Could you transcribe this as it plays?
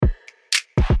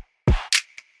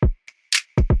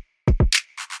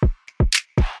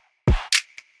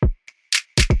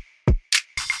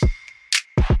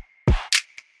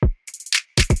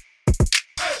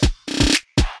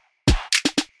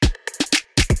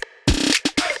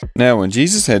Now when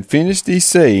Jesus had finished these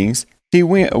sayings, he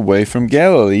went away from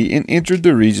Galilee and entered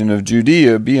the region of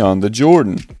Judea beyond the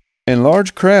Jordan. And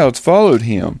large crowds followed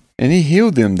him, and he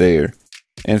healed them there.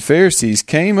 And Pharisees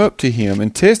came up to him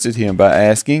and tested him by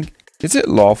asking, "Is it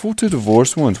lawful to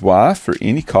divorce one's wife for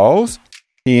any cause?"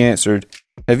 He answered,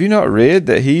 "Have you not read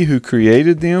that he who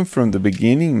created them from the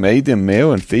beginning made them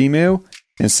male and female,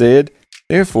 and said,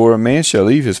 Therefore a man shall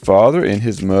leave his father and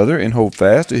his mother and hold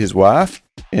fast to his wife,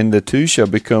 and the two shall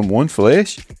become one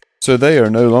flesh? So they are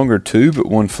no longer two but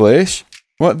one flesh.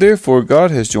 What therefore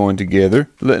God has joined together,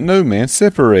 let no man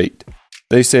separate."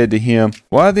 They said to him,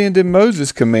 "Why then did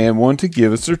Moses command one to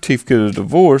give a certificate of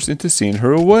divorce and to send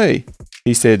her away?"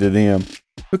 He said to them,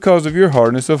 "Because of your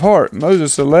hardness of heart,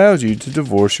 Moses allowed you to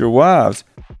divorce your wives,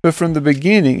 but from the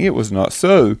beginning it was not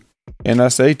so. And I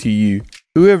say to you,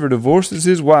 whoever divorces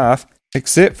his wife,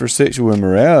 except for sexual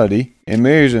immorality, and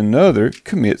marries another,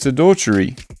 commits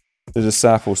adultery." The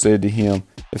disciples said to him,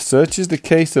 "If such is the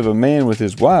case of a man with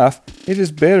his wife, it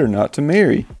is better not to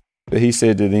marry." But he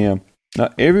said to them,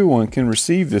 "Not everyone can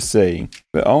receive this saying,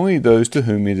 but only those to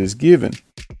whom it is given.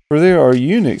 For there are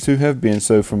eunuchs who have been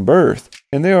so from birth,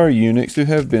 and there are eunuchs who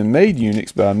have been made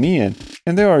eunuchs by men,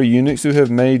 and there are eunuchs who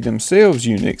have made themselves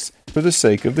eunuchs for the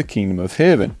sake of the kingdom of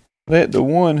heaven. Let the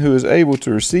one who is able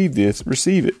to receive this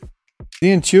receive it."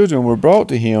 Then children were brought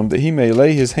to him that he may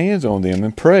lay his hands on them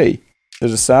and pray. The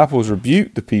disciples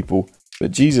rebuked the people, but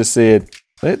Jesus said,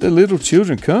 "Let the little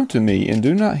children come to me, and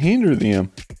do not hinder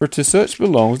them, for to such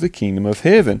belongs the kingdom of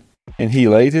heaven." And he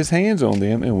laid his hands on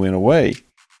them and went away.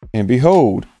 And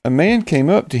behold, a man came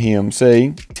up to him,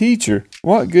 saying, "Teacher,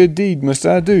 what good deed must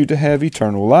I do to have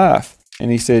eternal life?" And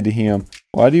he said to him,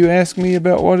 "Why do you ask me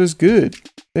about what is good?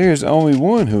 There is only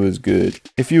one who is good.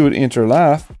 If you would enter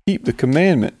life, keep the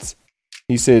commandments."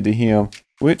 He said to him,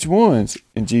 "Which ones?"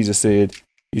 And Jesus said,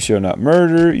 "You shall not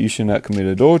murder, you shall not commit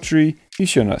adultery, you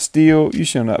shall not steal, you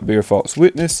shall not bear false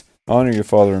witness, honor your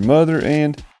father and mother,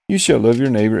 and you shall love your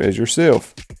neighbor as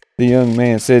yourself." The young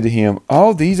man said to him,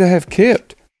 "All these I have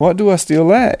kept. What do I still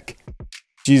lack?"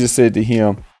 Jesus said to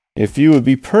him, "If you would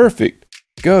be perfect,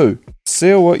 go,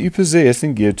 sell what you possess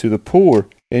and give to the poor,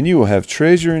 and you will have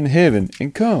treasure in heaven,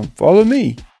 and come, follow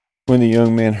me." When the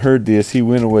young man heard this, he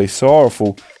went away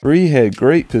sorrowful, for he had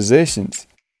great possessions.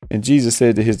 And Jesus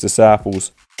said to his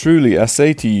disciples, "Truly I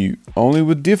say to you, only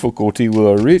with difficulty will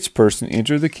a rich person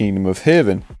enter the kingdom of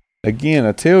heaven. Again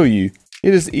I tell you,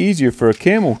 it is easier for a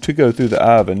camel to go through the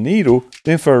eye of a needle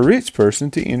than for a rich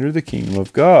person to enter the kingdom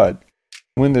of God."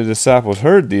 When the disciples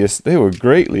heard this, they were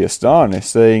greatly astonished,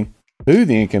 saying, "Who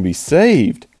then can be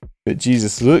saved?" But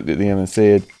Jesus looked at them and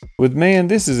said, "With man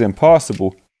this is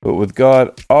impossible, but with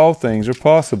God all things are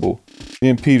possible."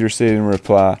 Then Peter said in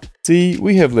reply, "See,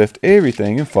 we have left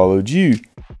everything and followed you.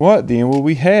 What then will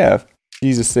we have?"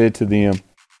 Jesus said to them,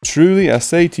 "Truly I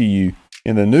say to you,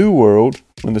 in the new world,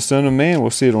 when the Son of Man will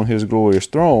sit on his glorious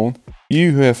throne,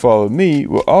 you who have followed me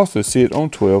will also sit on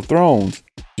 12 thrones,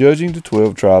 judging the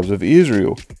 12 tribes of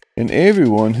Israel. And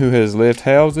everyone who has left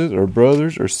houses or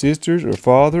brothers or sisters or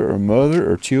father or mother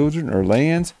or children or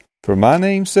lands, for my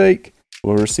name's sake,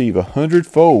 will receive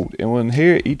 100-fold and will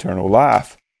inherit eternal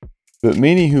life. But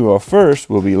many who are first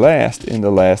will be last, and the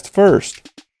last first."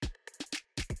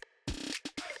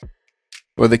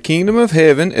 For the kingdom of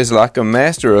heaven is like a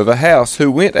master of a house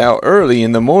who went out early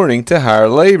in the morning to hire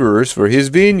laborers for his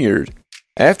vineyard.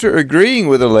 After agreeing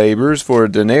with the laborers for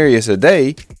a denarius a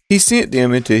day, he sent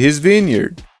them into his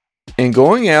vineyard. And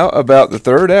going out about the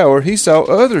 3rd hour, he saw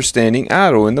others standing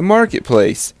idle in the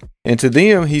marketplace. And to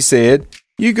them he said,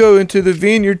 "You go into the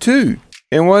vineyard too,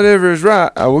 and whatever is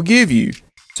right I will give you."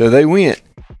 So they went.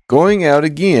 Going out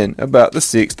again about the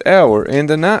 6th hour and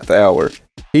the 9th hour,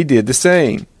 he did the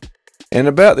same. And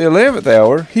about the 11th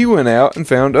hour he went out and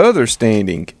found others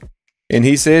standing. And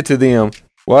he said to them,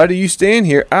 "Why do you stand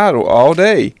here idle all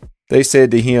day?" They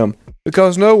said to him,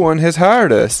 "Because no one has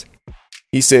hired us."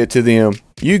 He said to them,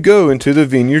 "You go into the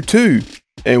vineyard too."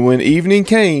 And when evening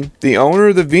came, the owner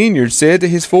of the vineyard said to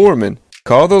his foreman,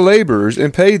 "Call the laborers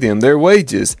and pay them their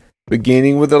wages,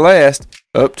 beginning with the last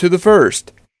up to the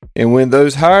first." And when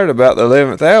those hired about the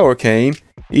 11th hour came,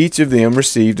 each of them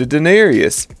received a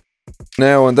denarius.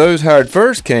 Now when those hired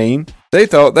first came, they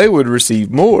thought they would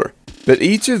receive more, but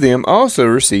each of them also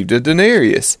received a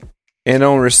denarius. And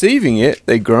on receiving it,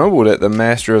 they grumbled at the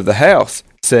master of the house,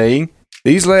 saying,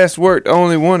 "These last worked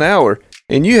only 1 hour,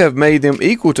 and you have made them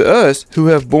equal to us who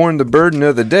have borne the burden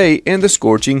of the day and the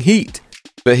scorching heat."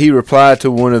 But he replied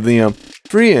to one of them,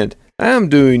 "Friend, I am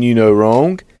doing you no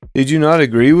wrong. Did you not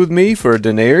agree with me for a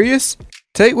denarius?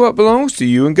 Take what belongs to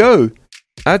you and go.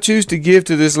 I choose to give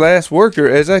to this last worker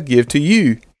as I give to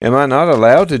you. Am I not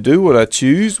allowed to do what I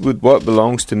choose with what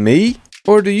belongs to me?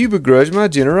 Or do you begrudge my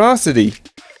generosity?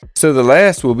 So the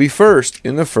last will be first,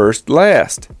 and the first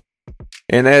last."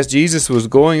 And as Jesus was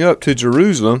going up to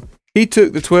Jerusalem, he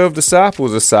took the 12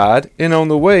 disciples aside, and on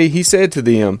the way he said to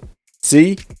them,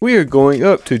 "See, we are going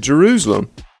up to Jerusalem,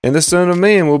 and the Son of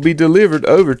Man will be delivered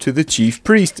over to the chief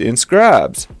priests and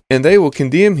scribes, and they will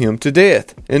condemn him to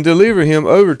death, and deliver him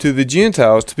over to the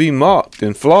Gentiles to be mocked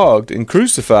and flogged and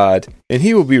crucified, and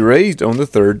he will be raised on the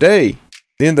third day."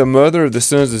 Then the mother of the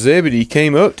sons of Zebedee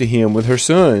came up to him with her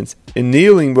sons, and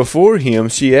kneeling before him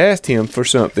she asked him for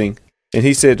something. And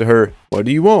he said to her, "What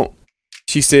do you want?"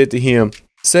 She said to him,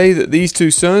 "Say that these 2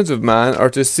 sons of mine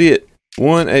are to sit,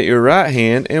 one at your right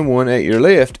hand and one at your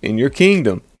left, in your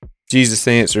kingdom." Jesus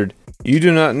answered, "You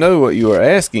do not know what you are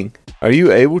asking. Are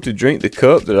you able to drink the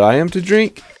cup that I am to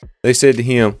drink?" They said to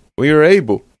him, "We are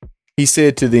able." He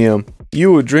said to them,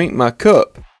 "You will drink my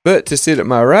cup, but to sit at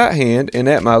my right hand and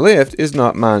at my left is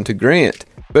not mine to grant,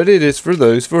 but it is for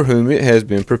those for whom it has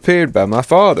been prepared by my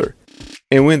Father."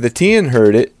 And when the 10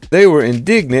 heard it, they were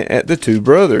indignant at the 2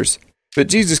 brothers. But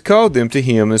Jesus called them to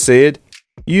him and said,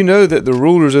 "You know that the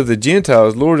rulers of the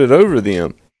Gentiles lord it over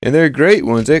them, and their great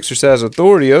ones exercise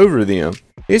authority over them.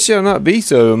 It shall not be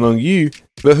so among you,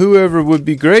 but whoever would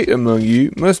be great among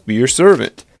you must be your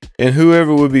servant, and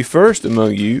whoever would be first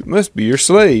among you must be your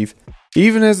slave.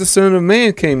 Even as the Son of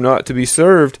Man came not to be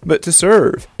served, but to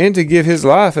serve, and to give his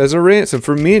life as a ransom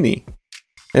for many."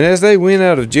 And as they went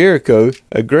out of Jericho,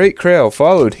 a great crowd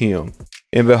followed him.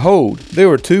 And behold, there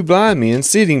were 2 blind men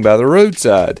sitting by the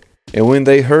roadside. And when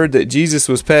they heard that Jesus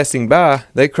was passing by,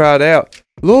 they cried out,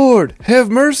 "Lord, have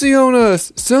mercy on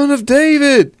us, Son of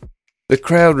David!" The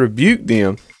crowd rebuked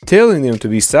them, telling them to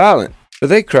be silent. But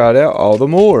they cried out all the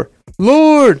more,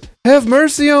 "Lord, have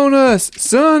mercy on us,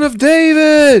 Son of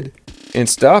David!" And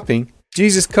stopping,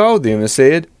 Jesus called them and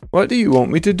said, "What do you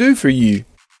want me to do for you?"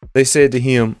 They said to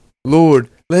him, "Lord,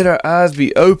 let our eyes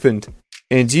be opened."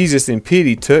 And Jesus in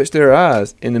pity touched their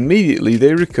eyes, and immediately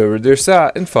they recovered their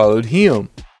sight and followed him.